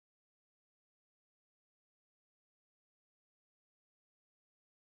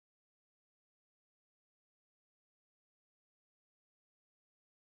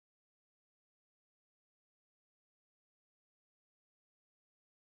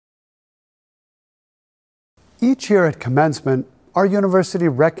Each year at commencement, our university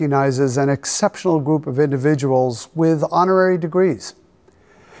recognizes an exceptional group of individuals with honorary degrees.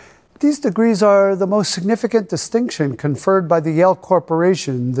 These degrees are the most significant distinction conferred by the Yale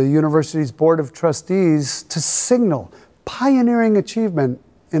Corporation, the university's Board of Trustees, to signal pioneering achievement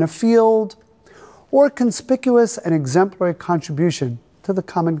in a field or conspicuous and exemplary contribution to the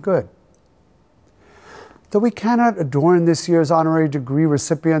common good. Though we cannot adorn this year's honorary degree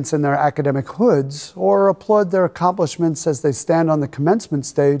recipients in their academic hoods or applaud their accomplishments as they stand on the commencement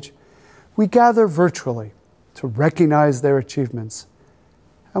stage, we gather virtually to recognize their achievements,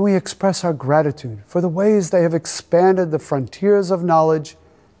 and we express our gratitude for the ways they have expanded the frontiers of knowledge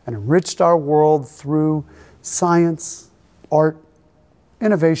and enriched our world through science, art,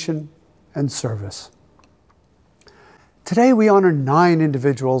 innovation, and service. Today, we honor 9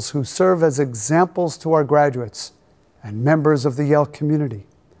 individuals who serve as examples to our graduates and members of the Yale community.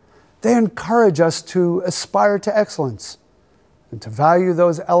 They encourage us to aspire to excellence and to value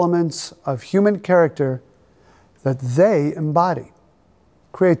those elements of human character that they embody: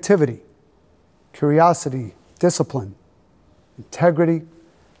 creativity, curiosity, discipline, integrity,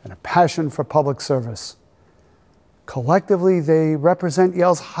 and a passion for public service. Collectively, they represent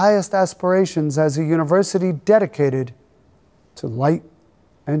Yale's highest aspirations as a university dedicated to light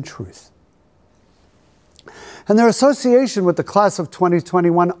and truth. And their association with the class of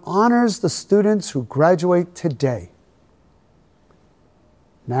 2021 honors the students who graduate today.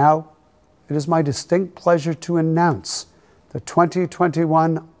 Now, it is my distinct pleasure to announce the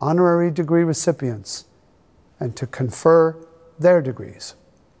 2021 honorary degree recipients and to confer their degrees.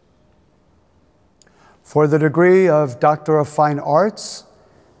 For the degree of Doctor of Fine Arts,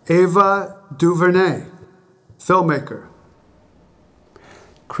 Ava Duvernay, filmmaker.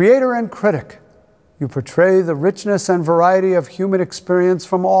 Creator and critic, you portray the richness and variety of human experience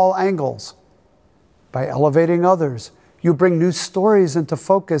from all angles. By elevating others, you bring new stories into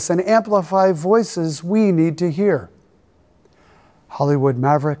focus and amplify voices we need to hear. Hollywood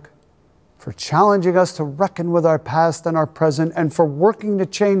maverick, for challenging us to reckon with our past and our present, and for working to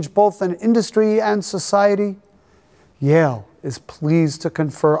change both an industry and society, Yale is pleased to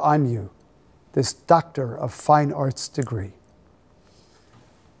confer on you this Doctor of Fine Arts degree.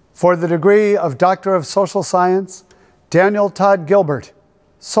 For the degree of Doctor of Social Science, Daniel Todd Gilbert,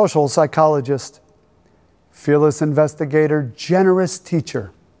 social psychologist. Fearless investigator, generous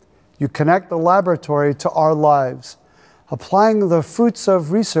teacher, you connect the laboratory to our lives, applying the fruits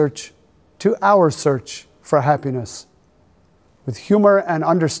of research to our search for happiness. With humor and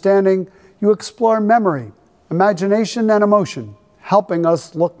understanding, you explore memory, imagination, and emotion, helping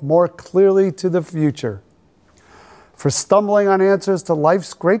us look more clearly to the future. For stumbling on answers to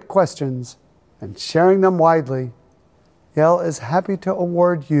life's great questions and sharing them widely, Yale is happy to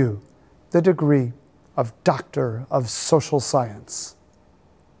award you the degree of Doctor of Social Science.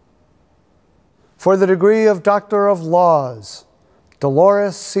 For the degree of Doctor of Laws,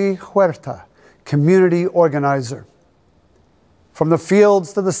 Dolores C. Huerta, community organizer. From the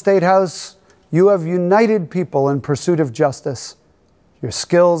fields to the State House, you have united people in pursuit of justice. Your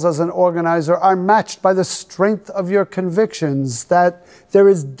skills as an organizer are matched by the strength of your convictions that there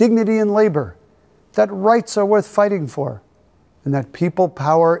is dignity in labor, that rights are worth fighting for, and that people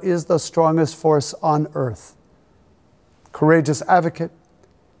power is the strongest force on earth. Courageous advocate,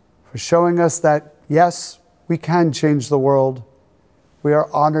 for showing us that, yes, we can change the world. We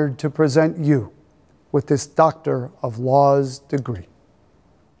are honored to present you with this Doctor of Laws degree.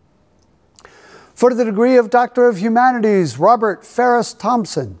 For the degree of Doctor of Humanities, Robert Ferris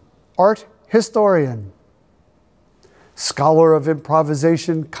Thompson, art historian. Scholar of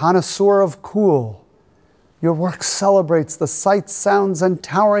improvisation, connoisseur of cool. Your work celebrates the sights, sounds, and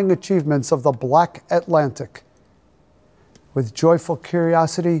towering achievements of the Black Atlantic. With joyful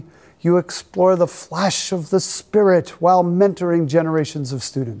curiosity, you explore the flash of the spirit while mentoring generations of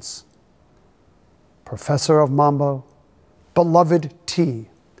students. Professor of Mambo, beloved T.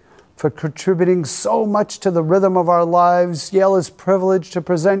 For contributing so much to the rhythm of our lives, Yale is privileged to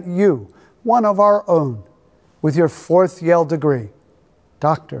present you, one of our own, with your 4th Yale degree,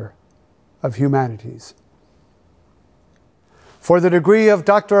 Doctor of Humanities. For the degree of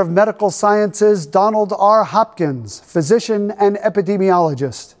Doctor of Medical Sciences, Donald R. Hopkins, physician and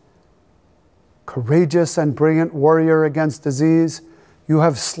epidemiologist. Courageous and brilliant warrior against disease, you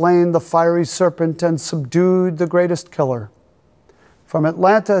have slain the fiery serpent and subdued the greatest killer. From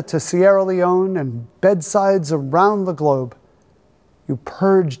Atlanta to Sierra Leone and bedsides around the globe, you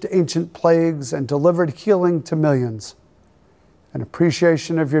purged ancient plagues and delivered healing to millions. In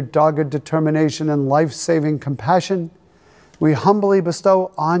appreciation of your dogged determination and life-saving compassion, we humbly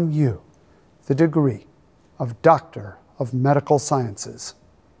bestow on you the degree of Doctor of Medical Sciences.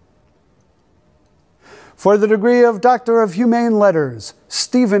 For the degree of Doctor of Humane Letters,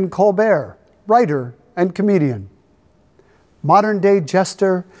 Stephen Colbert, writer and comedian. Modern-day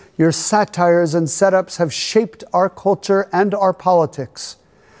jester, your satires and setups have shaped our culture and our politics.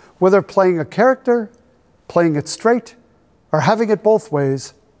 Whether playing a character, playing it straight, or having it both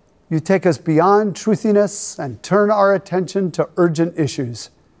ways, you take us beyond truthiness and turn our attention to urgent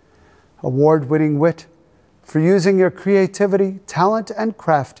issues. Award-winning wit, for using your creativity, talent, and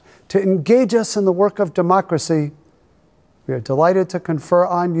craft to engage us in the work of democracy, we are delighted to confer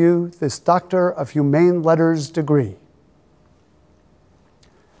on you this Doctor of Humane Letters degree.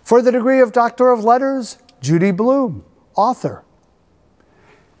 For the degree of Doctor of Letters, Judy Bloom, author.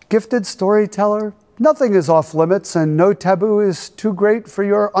 Gifted storyteller, nothing is off limits and no taboo is too great for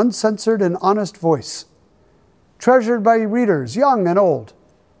your uncensored and honest voice. Treasured by readers, young and old,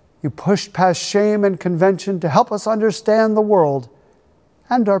 you pushed past shame and convention to help us understand the world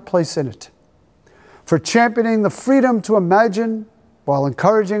and our place in it. For championing the freedom to imagine while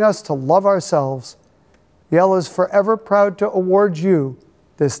encouraging us to love ourselves, Yale is forever proud to award you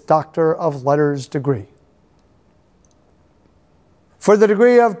this Doctor of Letters degree. For the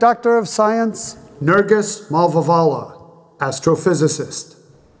degree of Doctor of Science, Nergis Malvavala, astrophysicist.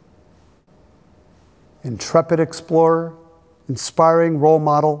 Intrepid explorer, inspiring role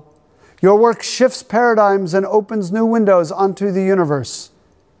model, your work shifts paradigms and opens new windows onto the universe.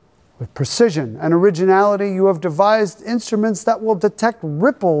 With precision and originality, you have devised instruments that will detect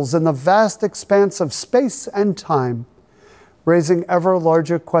ripples in the vast expanse of space and time, raising ever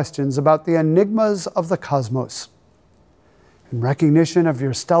larger questions about the enigmas of the cosmos. In recognition of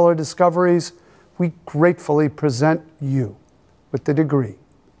your stellar discoveries, we gratefully present you with the degree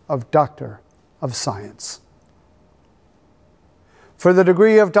of Doctor of Science. For the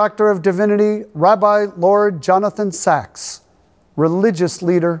degree of Doctor of Divinity, Rabbi Lord Jonathan Sacks, religious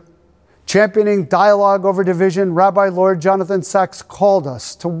leader, championing dialogue over division, Rabbi Lord Jonathan Sacks called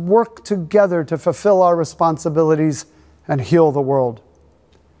us to work together to fulfill our responsibilities and heal the world.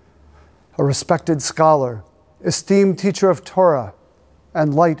 A respected scholar, esteemed teacher of Torah,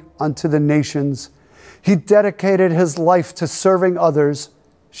 and light unto the nations, he dedicated his life to serving others,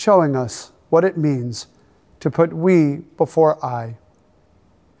 showing us what it means to put we before I.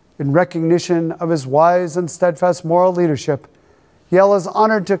 In recognition of his wise and steadfast moral leadership, Yale is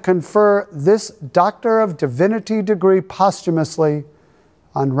honored to confer this Doctor of Divinity degree posthumously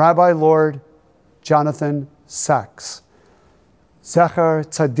on Rabbi Lord Jonathan Sacks. Zecher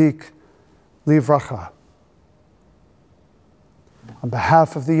Tzadik Livracha. On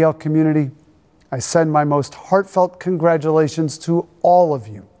behalf of the Yale community, I send my most heartfelt congratulations to all of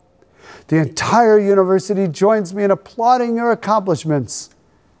you. The entire university joins me in applauding your accomplishments.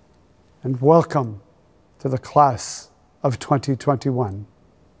 And welcome to the class of 2021.